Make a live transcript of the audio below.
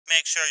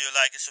make sure you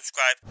like and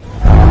subscribe.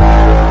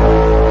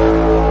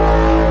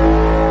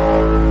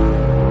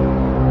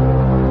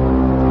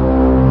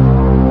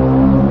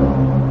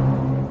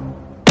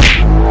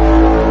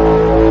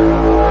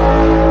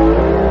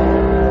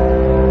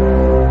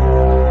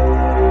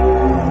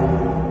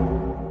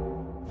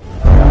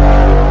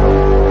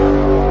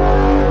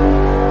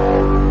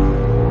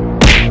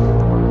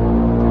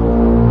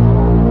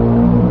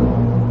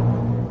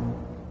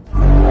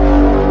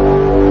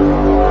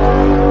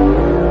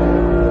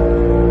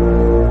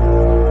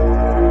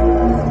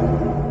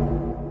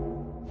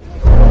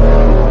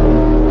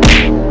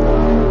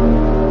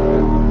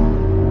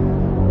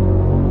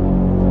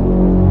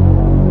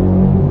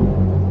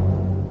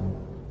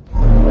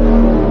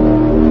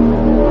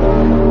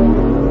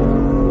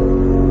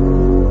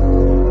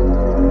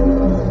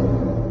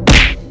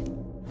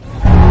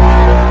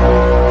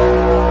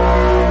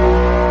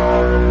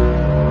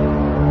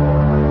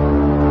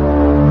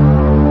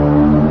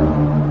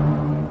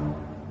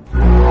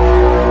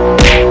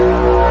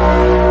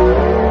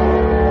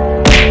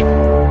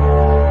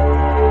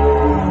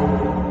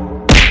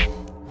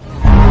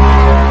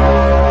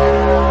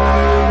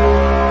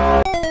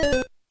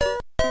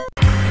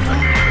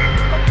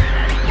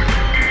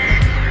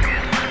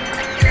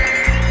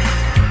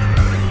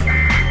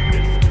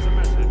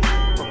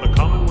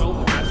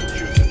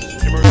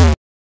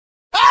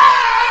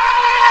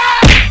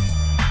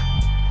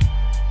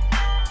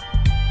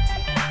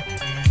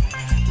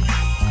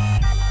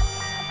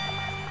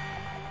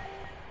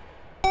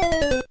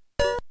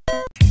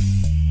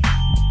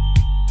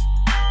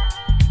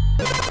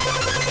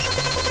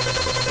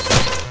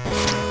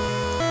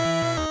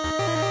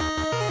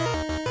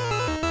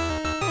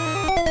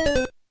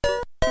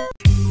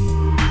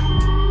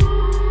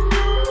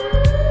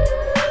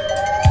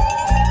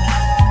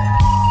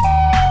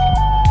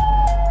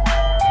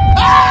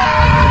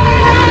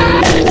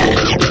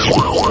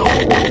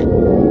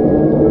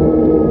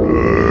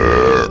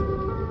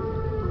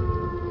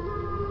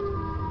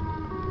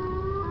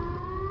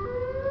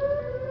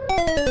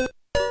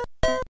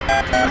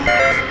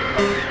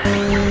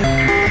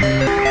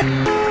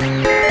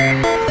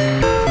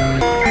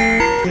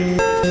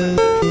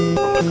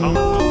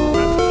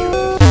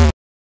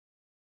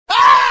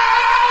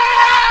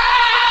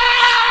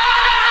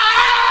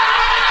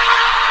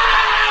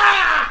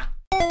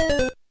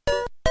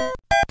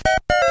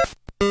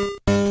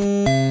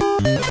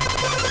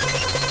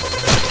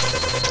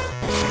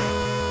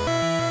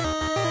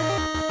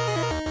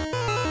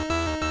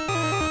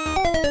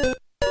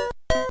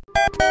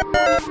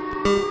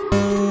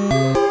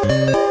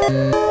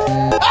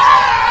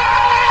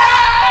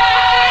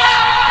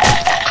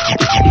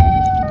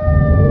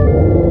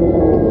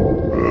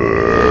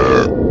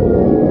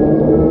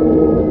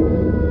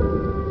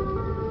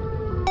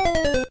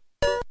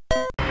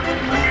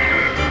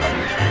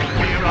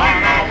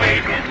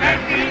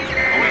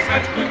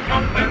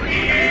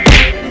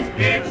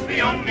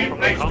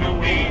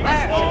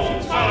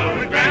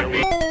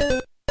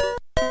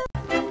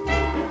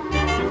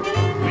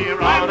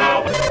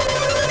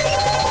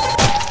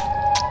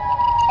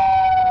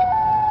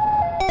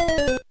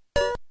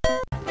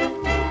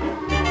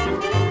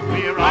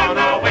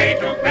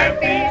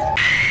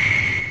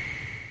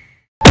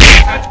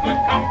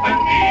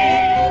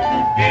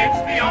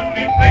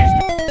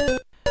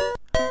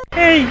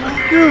 Hey,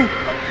 you!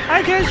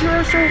 I guess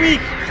you're so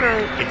weak, so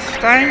it's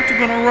time to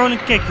gonna run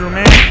and kick you,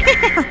 man.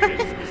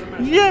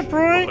 Yeah,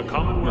 bro,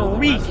 you're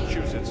weak.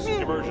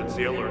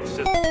 Emergency alert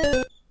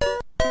system.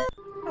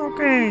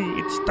 Okay,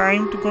 it's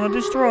time to gonna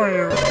destroy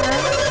you.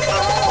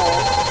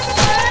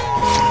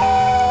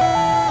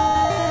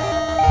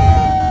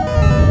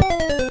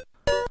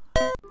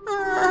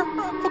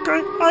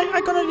 Okay,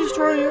 I gonna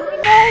destroy you.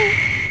 No!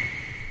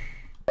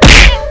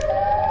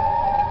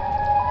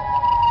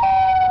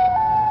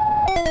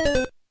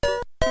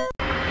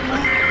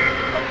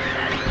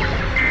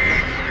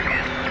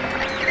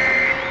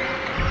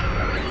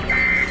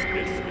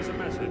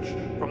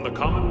 From the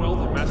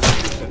Commonwealth of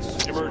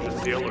Massachusetts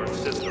Emergency Alert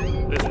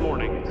System. This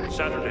morning,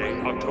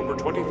 Saturday, October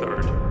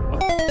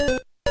 23rd.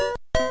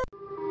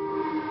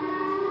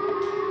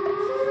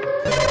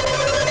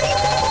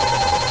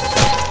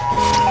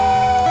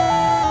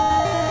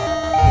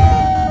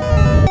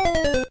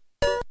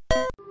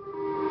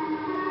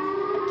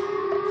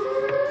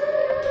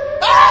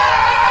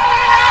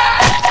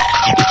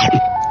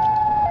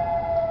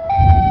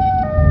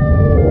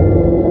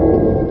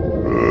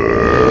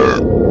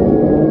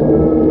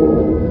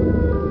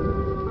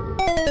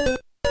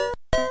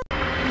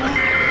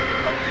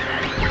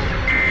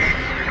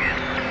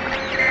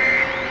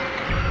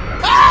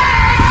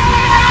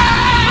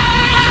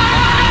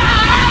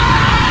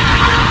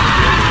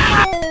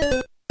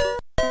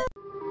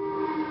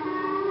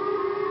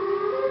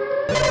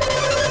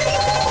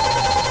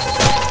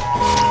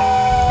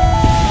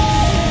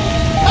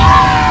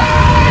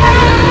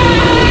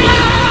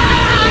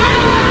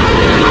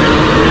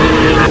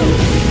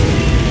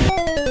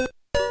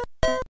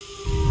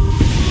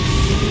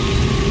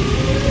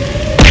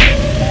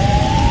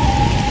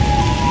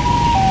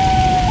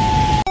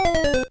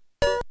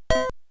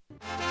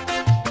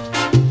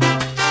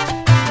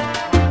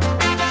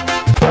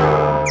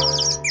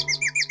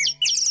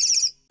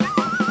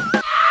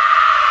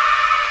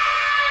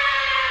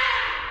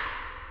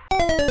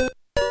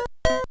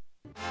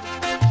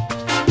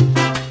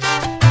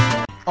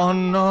 Oh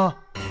no.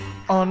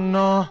 Oh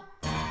no.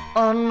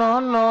 Oh no,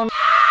 no.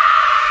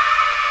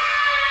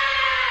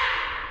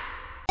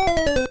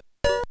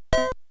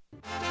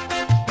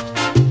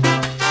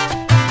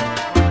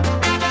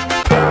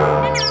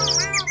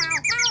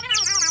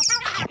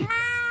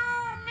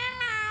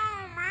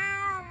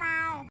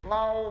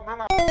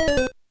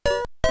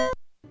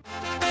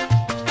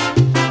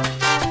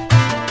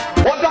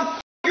 What the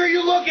f*** are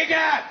you looking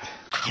at?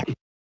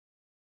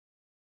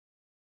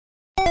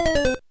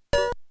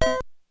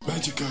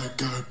 Magic guy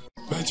god,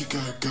 magic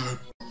guy god,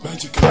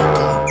 magic guy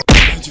god,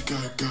 magic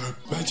guy god,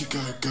 magic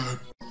guy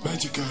god,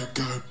 magic guy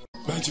god,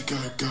 magic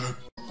guy god,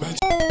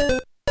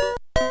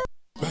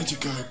 magic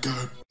guy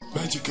god,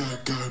 magic guy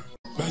god,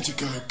 magic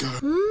guy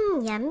god.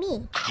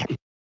 Yummy.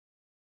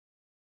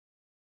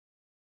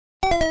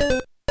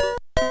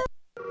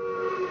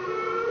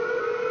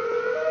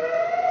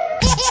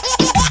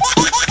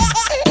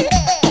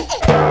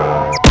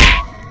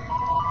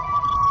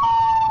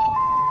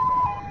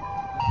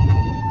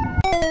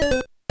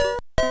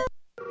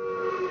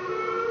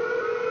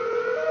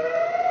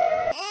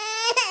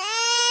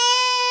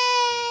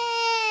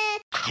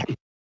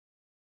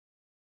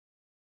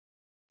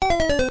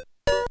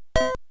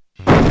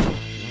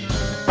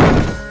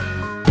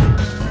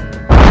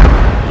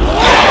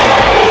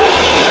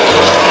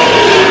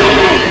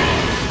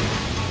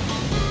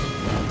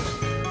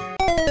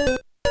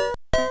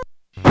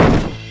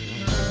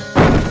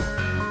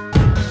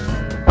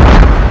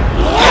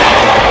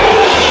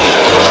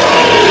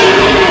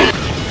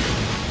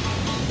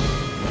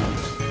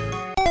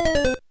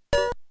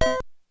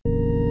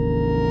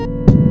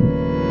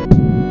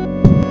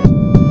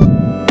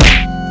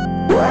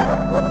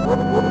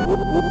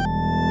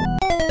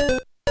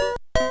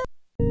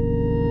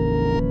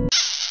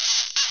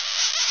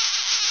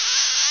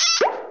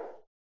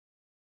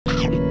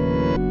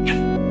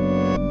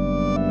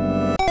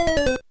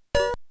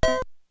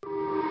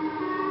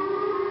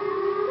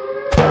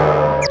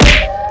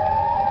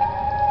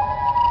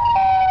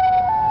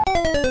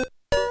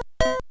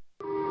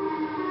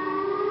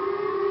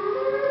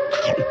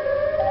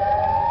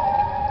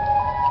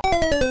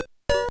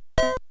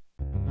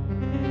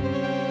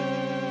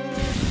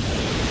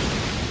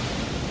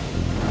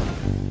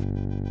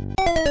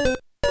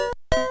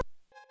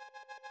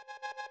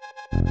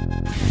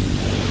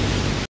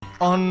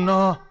 Oh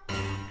no.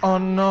 Oh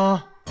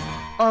no.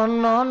 Oh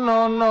no,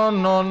 no, no,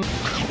 no.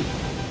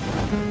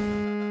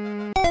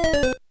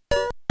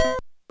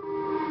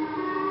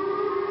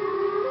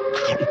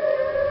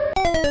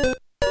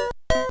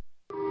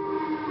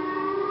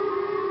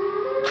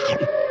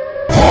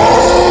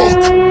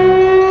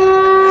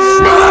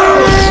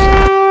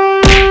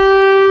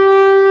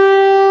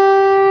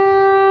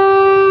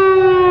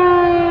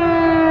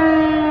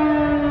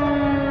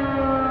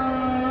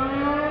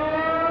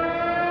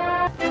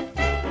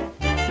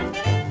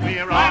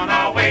 We're on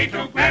our way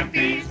to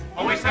Grampy's,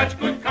 always such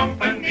good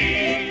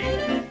company.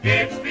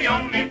 It's the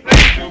only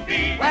place to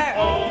be,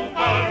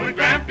 over at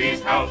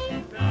Grampy's house.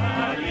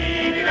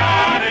 Da-dee-dee-da-dee,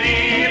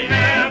 it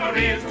never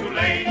is too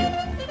late.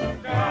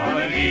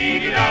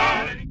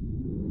 Da-dee-dee-da-dee.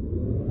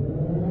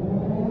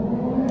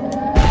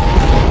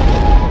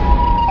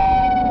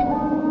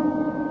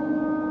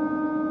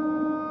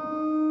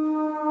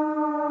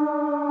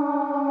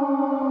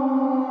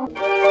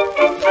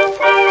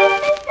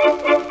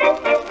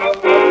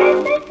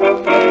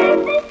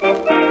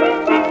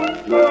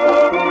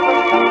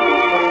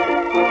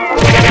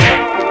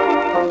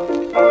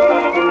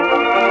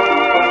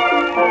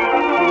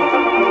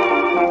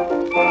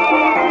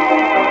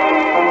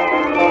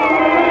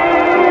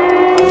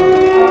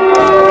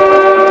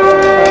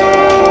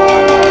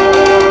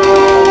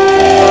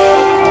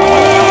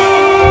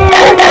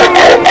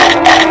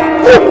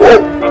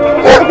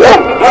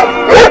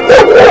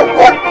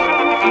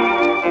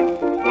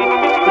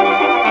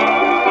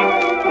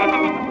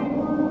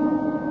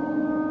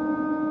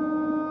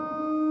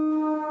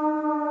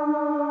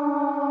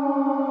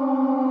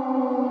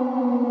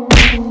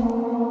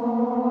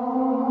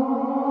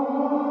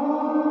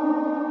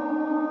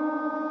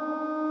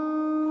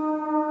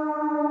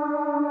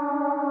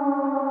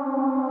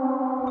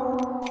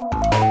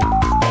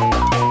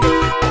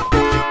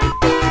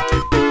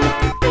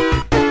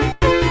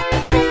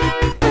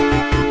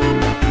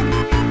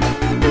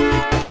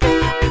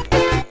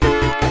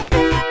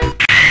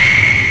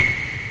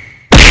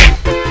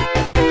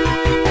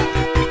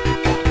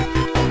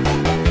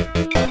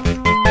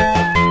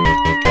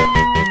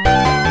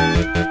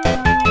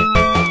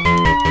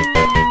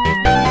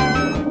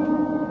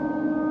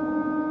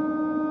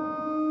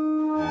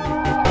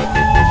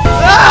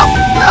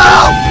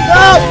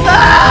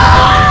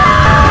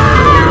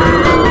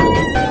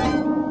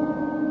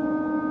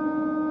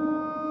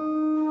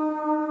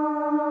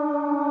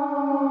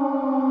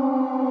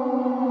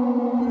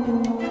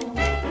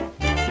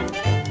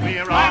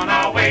 We're on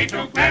our way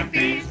to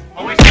Grampy's,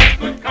 always such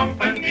good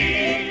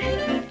company.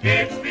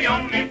 It's the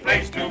only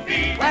place to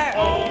be, over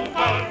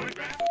at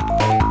Grampy's.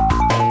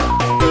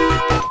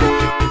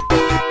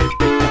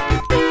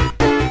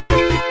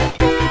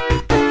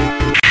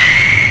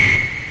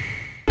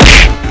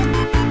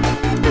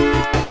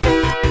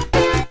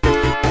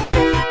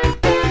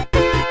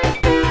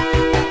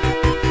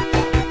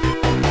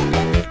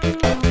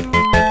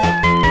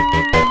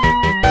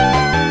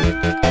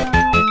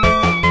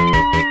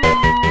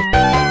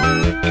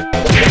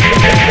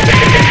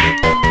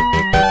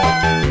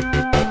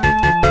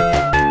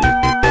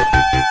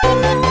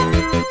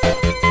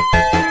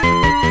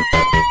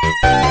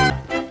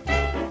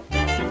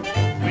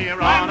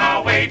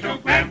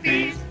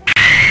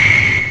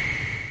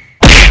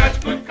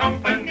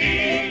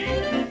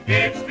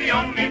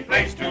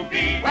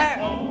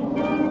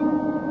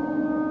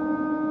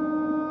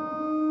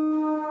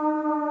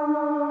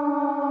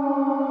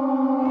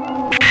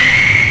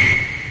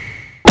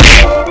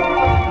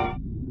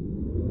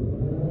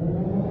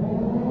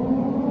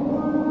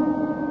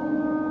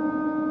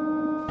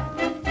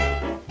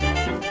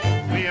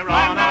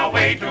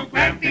 way to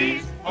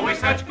Grampy's, always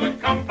such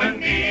good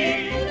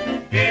company.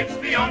 It's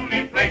the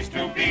only place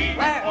to be.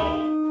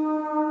 Oh.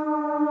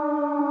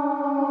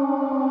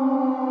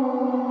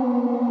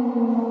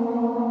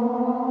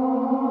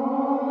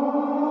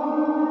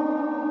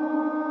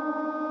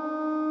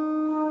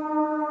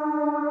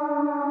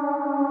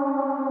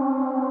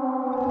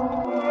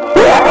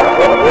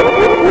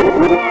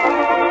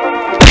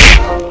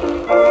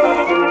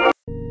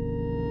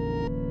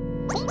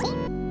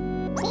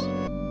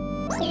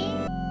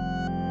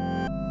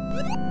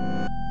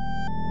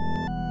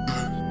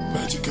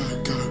 Magic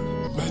gun,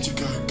 gun, magic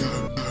gun,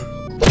 gun, gun.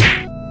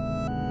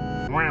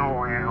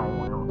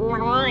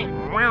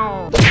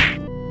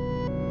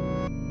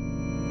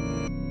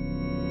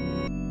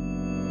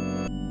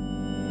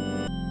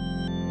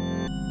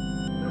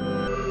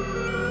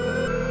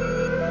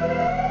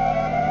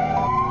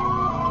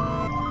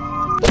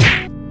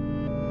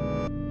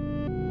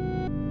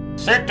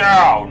 Sit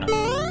down.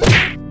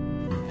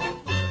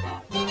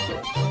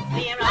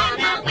 We're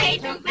on our way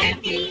to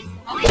Memphis.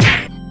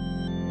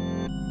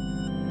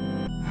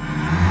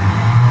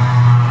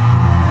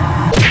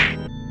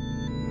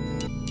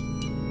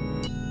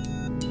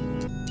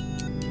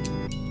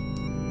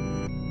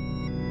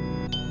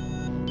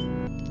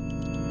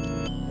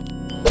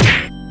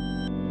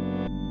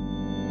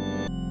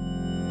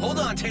 Hold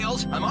on,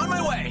 Tails. I'm on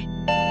my way.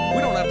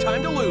 We don't have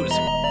time to lose.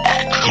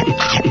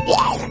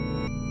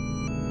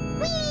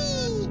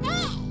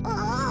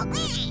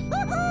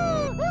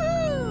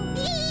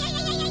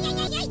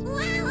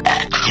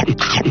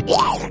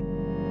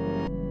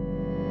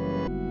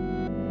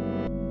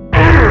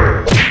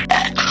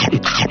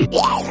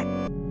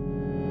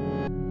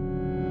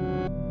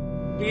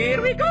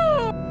 Here we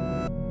go!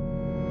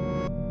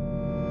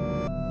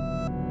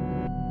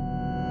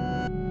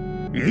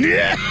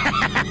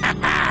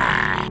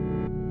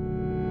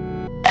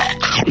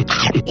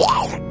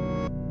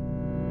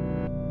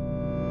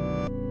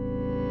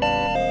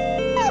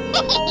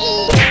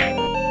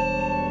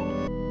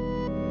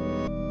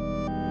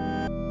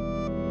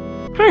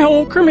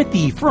 Hi-ho, Kermit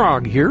the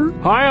Frog here.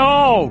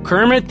 Hi-ho,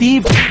 Kermit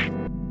the...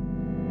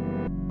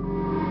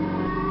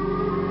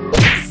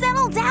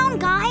 Settle down,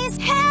 guys!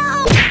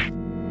 Help!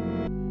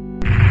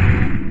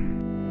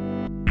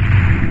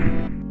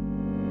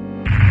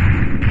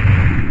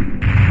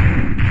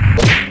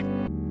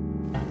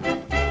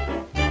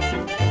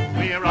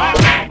 We're on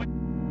our way.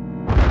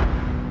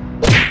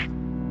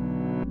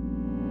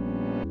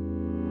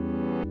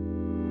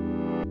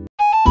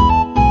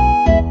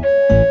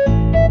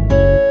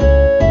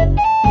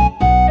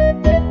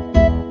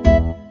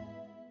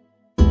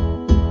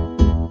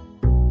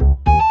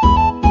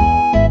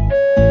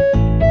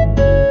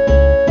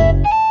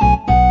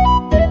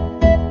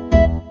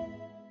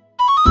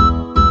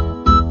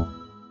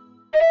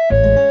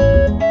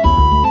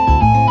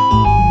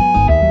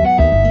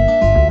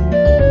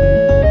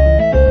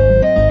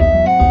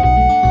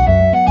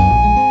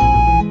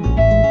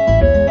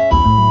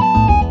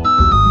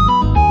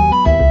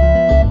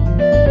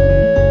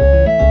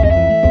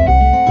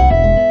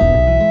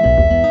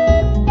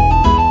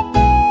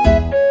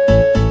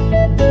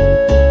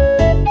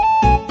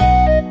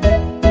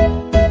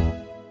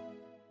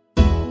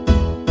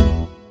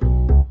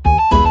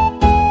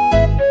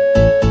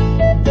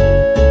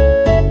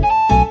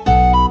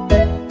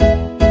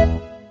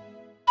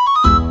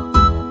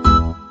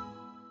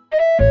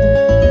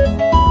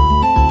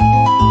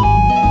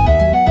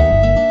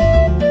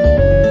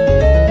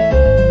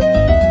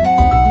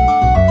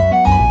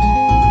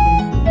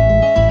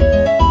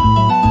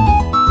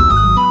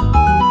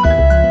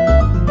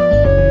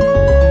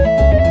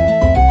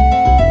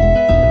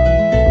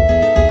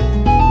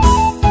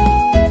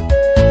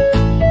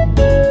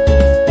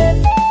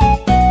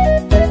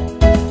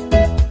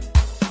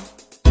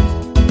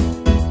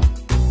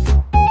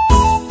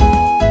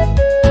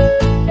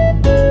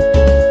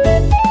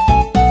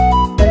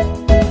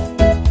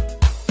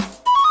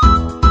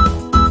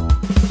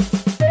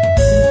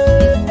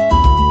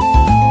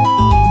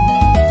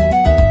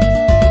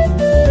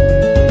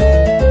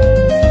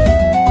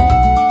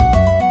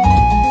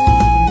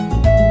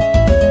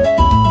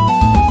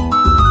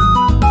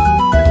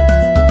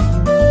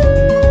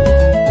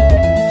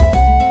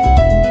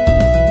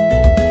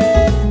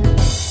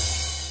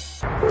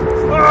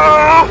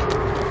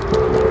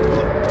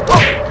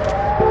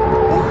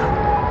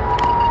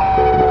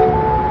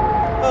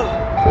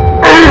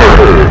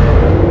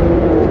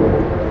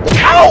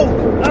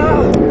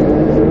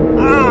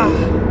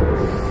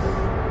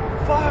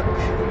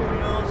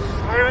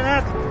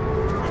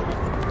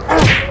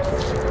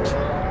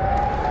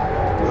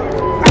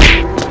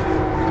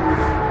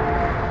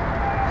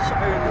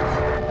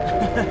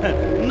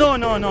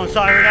 No,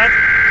 sorry, that.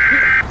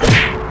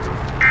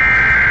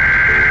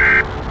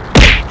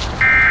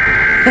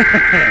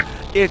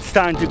 It's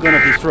time to gonna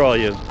destroy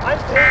you. I'm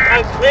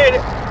cleared.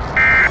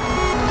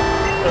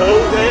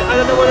 Okay, I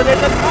don't know what it is.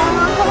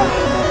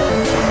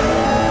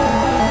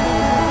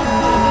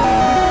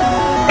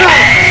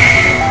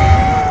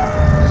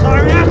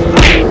 Sorry, that.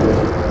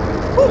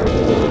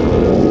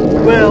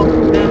 Well,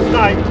 it's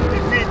time to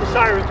defeat the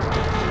Siren.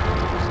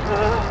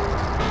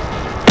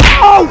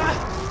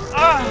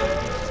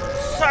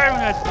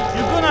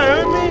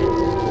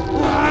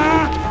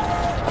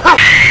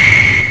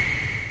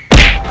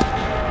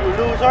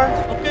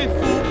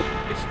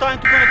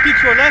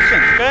 teach you a lesson,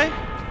 okay?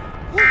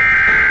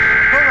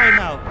 Go right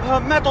now.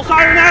 Metal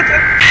siren head!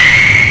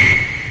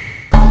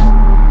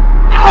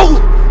 Ow!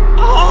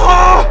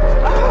 Oh!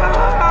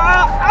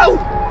 Ow!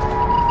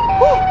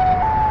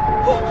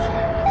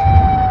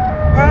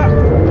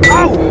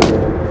 Ow!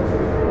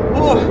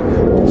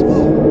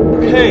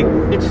 Okay,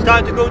 it's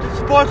time to go to the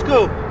sports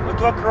school. Or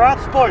to a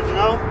karate sport, you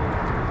know?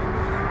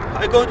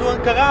 I go to a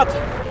karate.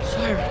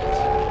 Siren.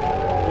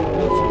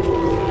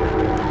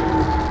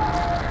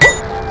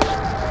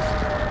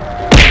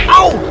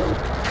 Ow!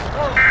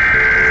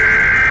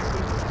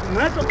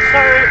 Metal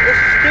siren is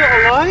still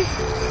alive?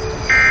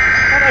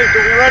 What are you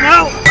doing right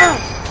now?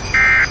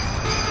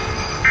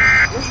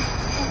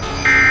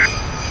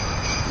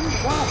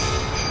 Wow,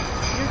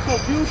 you're so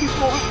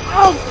beautiful.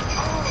 Oh!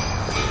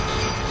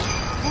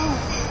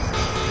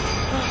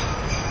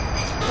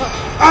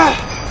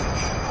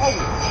 Oh!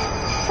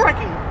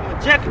 Fracking my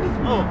jacket.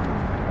 Oh!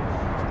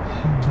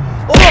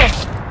 Oh!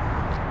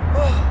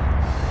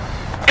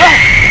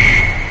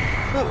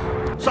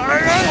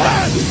 Sorry!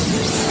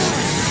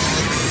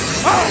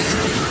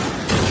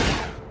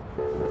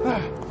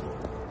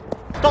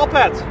 Stop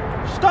it!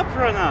 Stop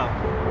right now!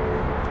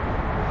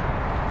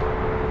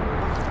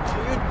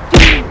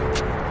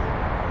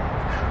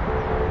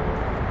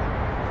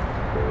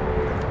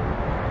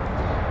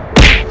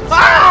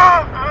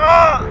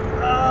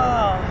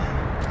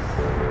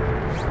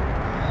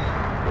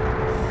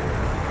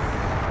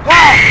 What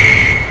are you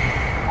doing?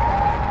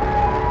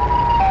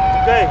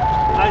 Okay,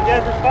 I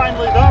guess it's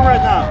finally done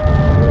right now.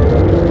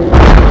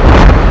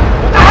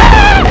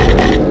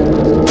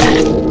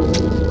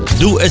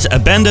 Doe is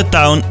abandoned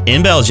town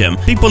in Belgium.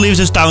 People leave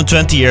this town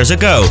 20 years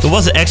ago. There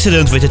was an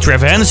accident with the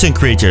Trevor Henderson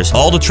creatures.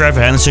 All the Trevor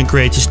Henderson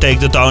creatures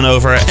take the town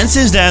over, and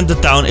since then the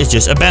town is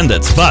just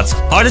abandoned. But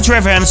are the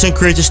Trevor Henderson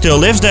creatures still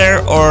live there,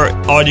 or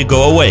are they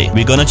go away?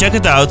 We're gonna check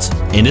it out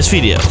in this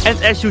video.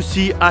 And as you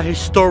see, a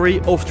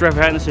history of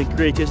Trevor Henderson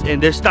creatures in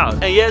this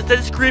town. And yes, that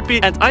is creepy.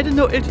 And I don't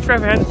know if the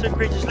Trevor Henderson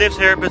creatures lives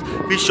here, but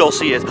we shall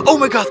see it. Oh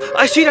my god,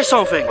 I see there's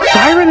something.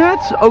 Siren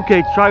heads?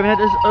 Okay, Siren head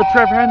is a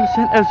Trevor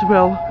Henderson as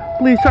well.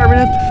 Please, Siren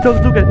head,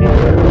 don't look at me.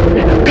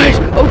 Guys,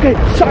 okay,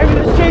 Siren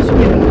is chasing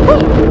me. Oh,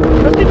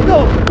 let's keep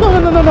go.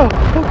 No.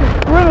 Okay,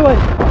 run away.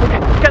 Okay,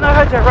 can I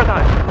hide there right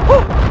now?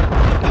 Oh,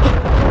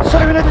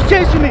 Siren head is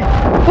chasing me.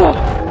 Oh,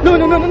 no.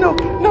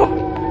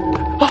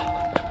 Oh,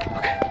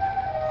 okay.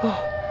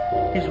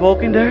 Oh, he's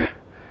walking there.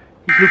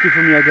 He's looking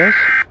for me, I guess.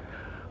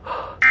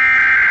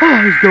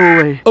 Oh, he's go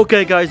away.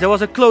 Okay, guys, that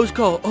was a close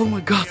call. Oh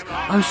my god,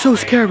 I'm so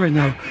scared right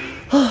now.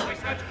 Oh,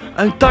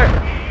 I'm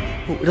tired.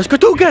 Oh, that's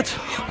Cartoon Cat.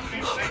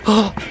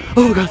 Oh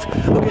my god.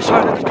 Okay,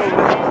 Siren is going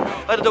away.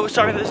 I don't know if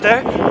Siren is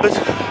there, but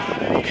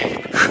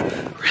okay.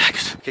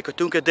 Relax. Okay,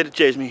 Cartoon Cat didn't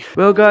chase me.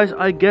 Well, guys,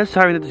 I guess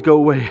Siren is go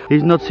away.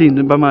 He's not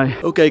seen by my.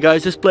 Okay,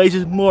 guys, this place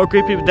is more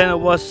creepy than it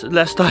was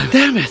last time.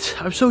 Damn it,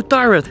 I'm so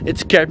tired. It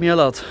scared me a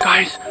lot.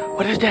 Guys,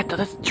 what is that?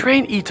 That's a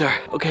train eater.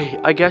 Okay,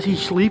 I guess he's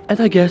asleep, and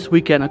I guess we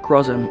cannot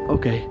cross him.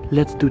 Okay,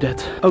 let's do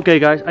that. Okay,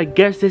 guys, I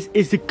guess this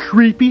is the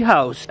creepy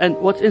house. And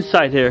what's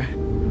inside here?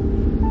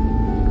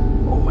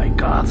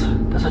 God,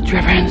 that's a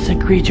Trevor Henderson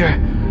creature.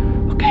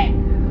 Okay,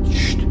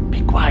 shh,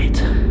 be quiet.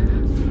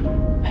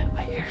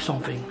 I hear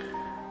something.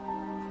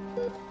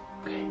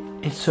 Okay,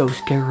 it's so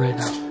scary right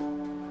now.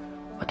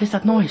 What is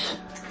that noise?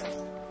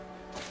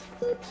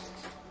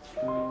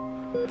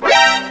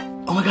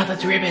 Oh my god,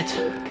 that's a rabbit.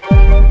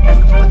 And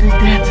what is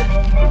that?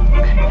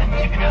 Okay,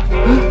 let's check it out.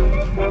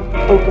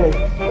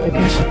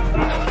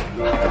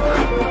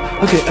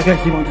 Okay, I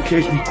guess they want to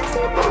chase me.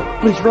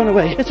 Please run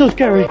away. It's so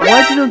scary.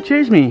 Why you don't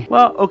chase me?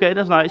 Well, okay,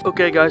 that's nice.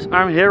 Okay, guys,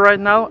 I'm here right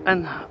now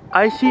and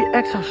I see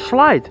extra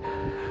slide.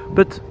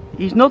 But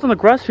he's not on the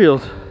grass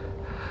field.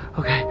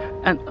 Okay,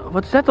 and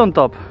what's that on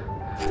top?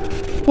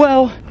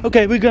 Well,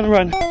 okay, we're gonna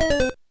run.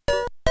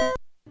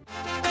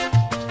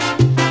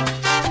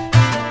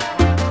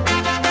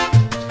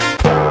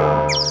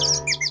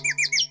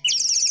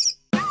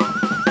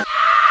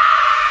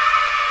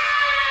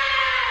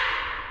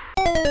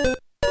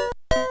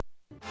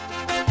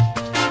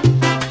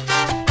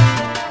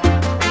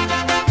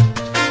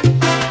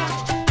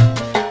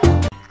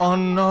 Oh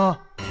no,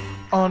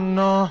 oh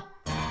no,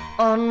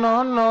 oh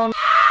no, no.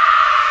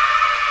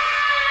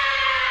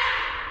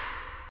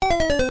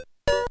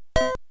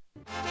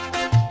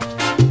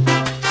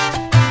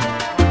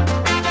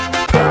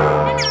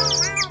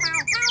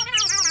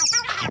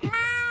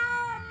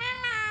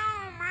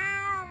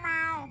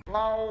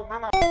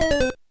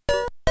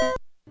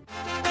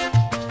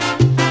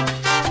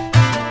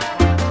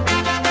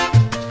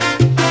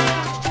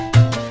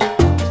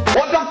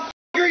 What the f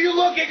are you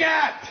looking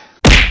at?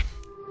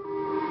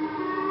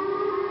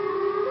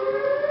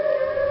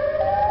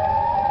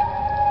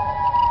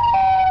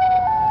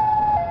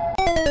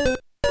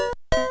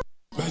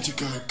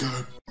 Magic eye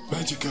god,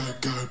 magic eye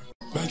god,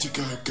 magic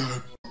eye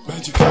god,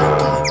 magic eye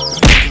god,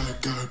 magic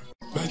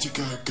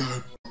eye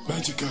god,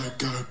 magic eye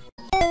god,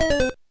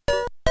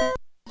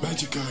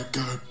 magic eye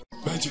god,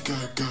 magic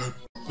eye god,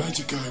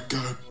 magic eye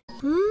god.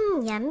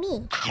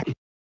 Yummy.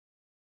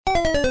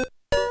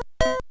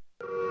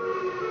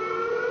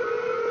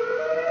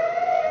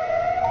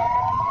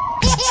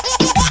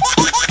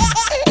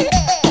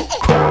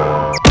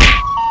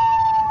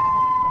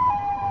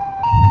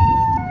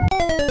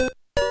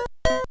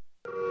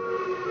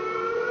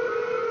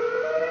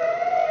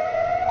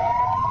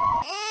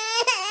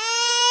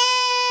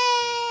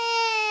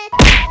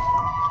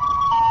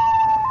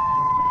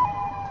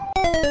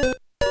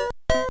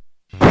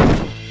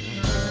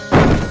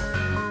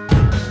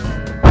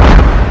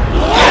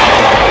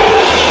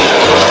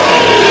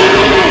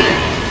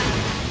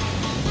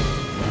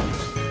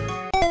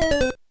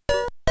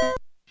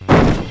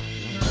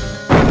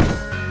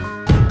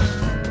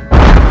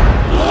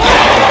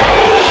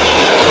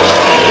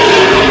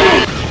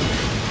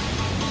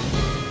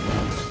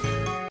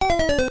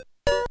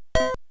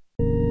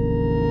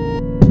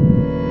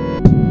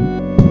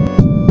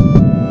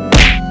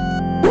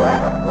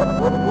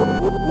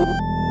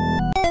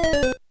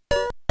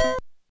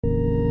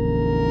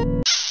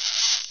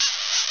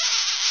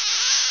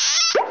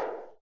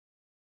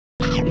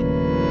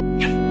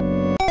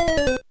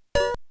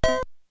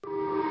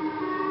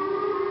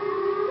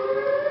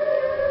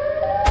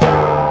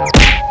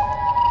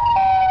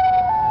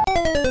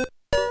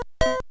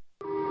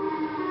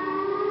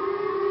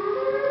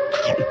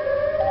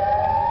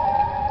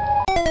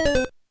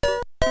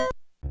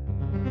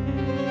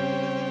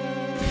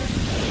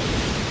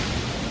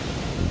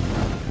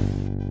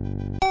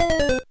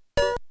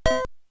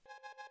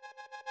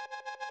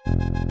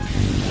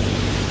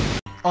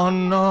 Oh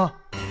no.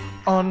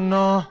 Oh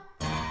no.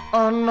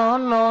 Oh no,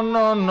 no,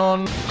 no,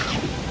 no.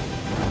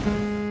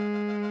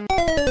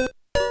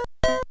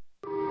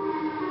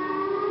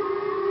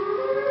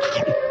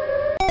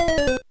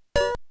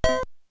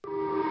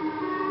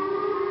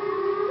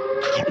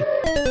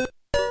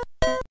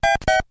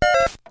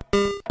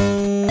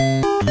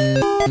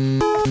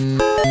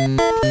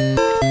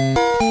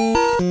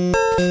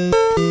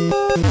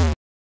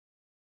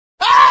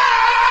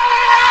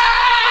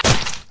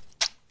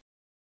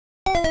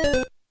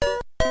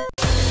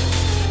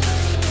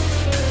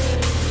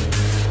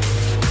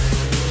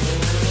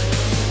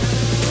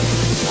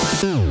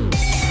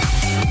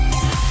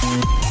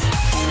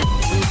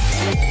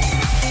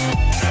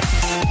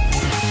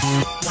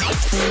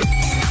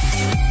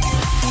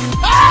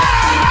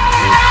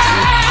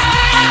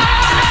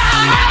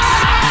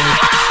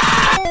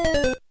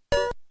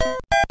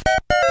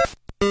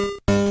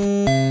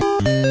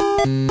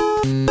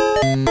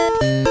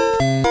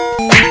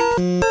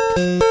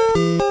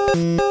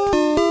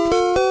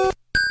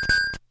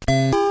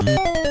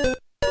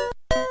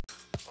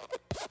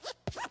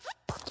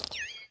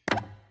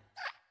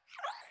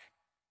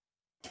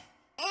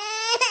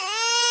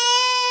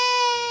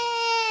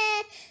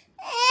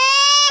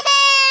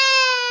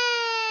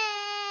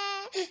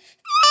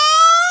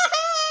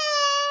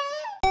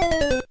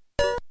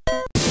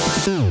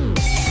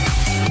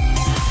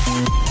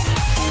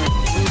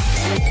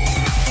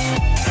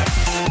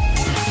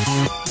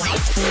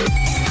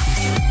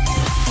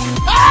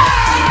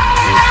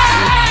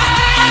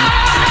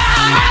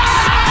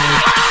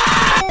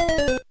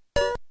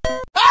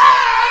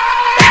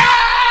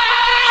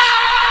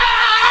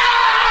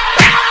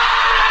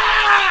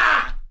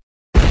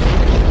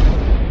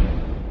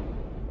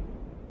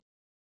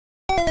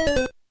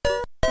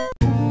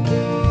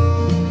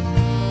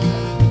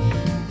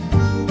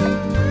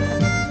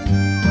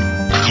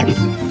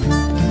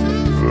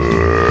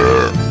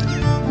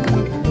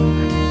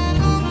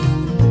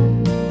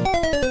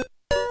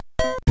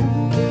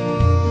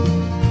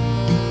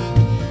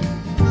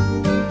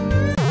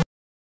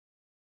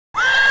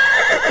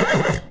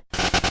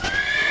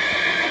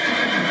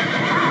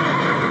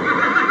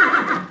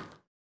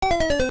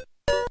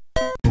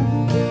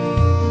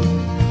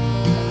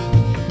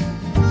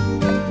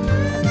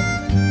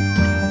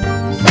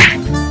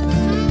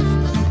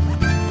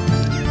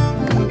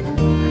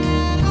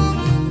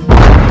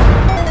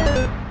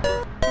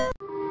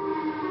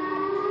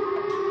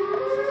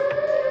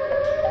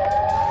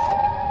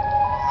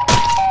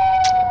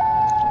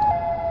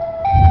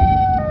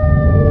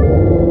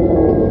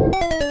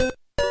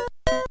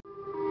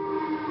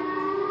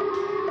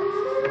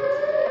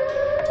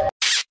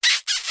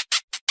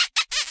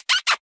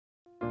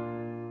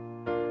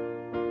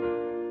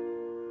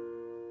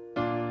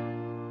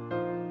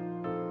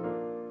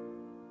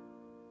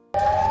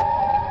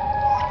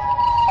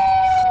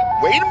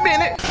 Wait a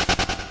minute.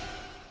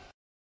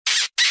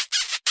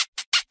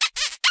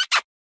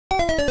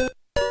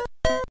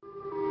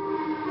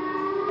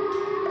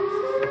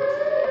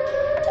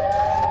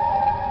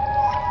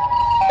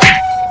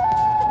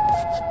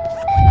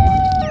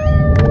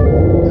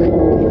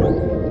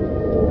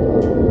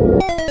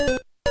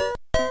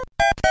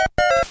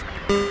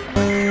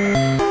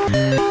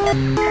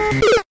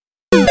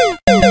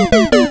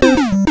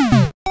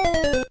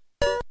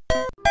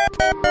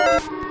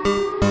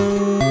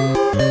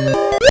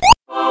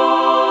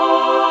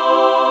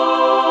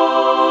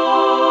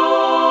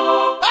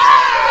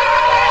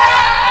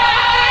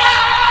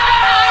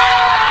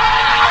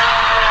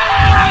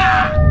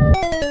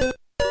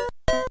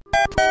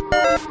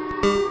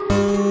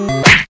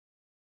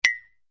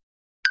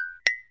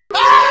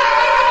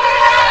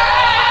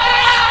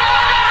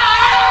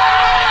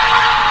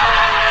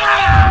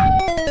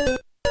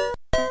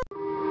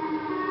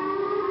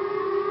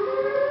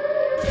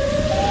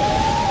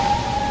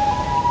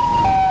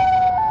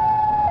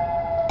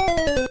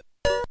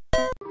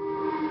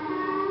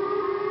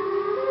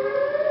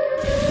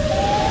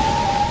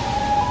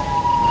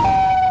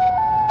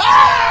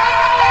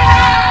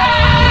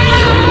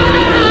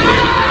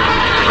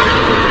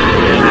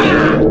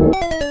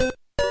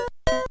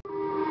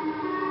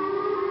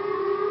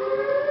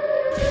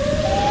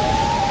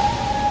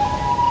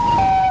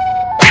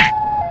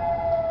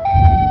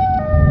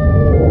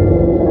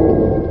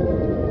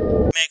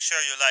 Make sure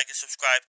you like and subscribe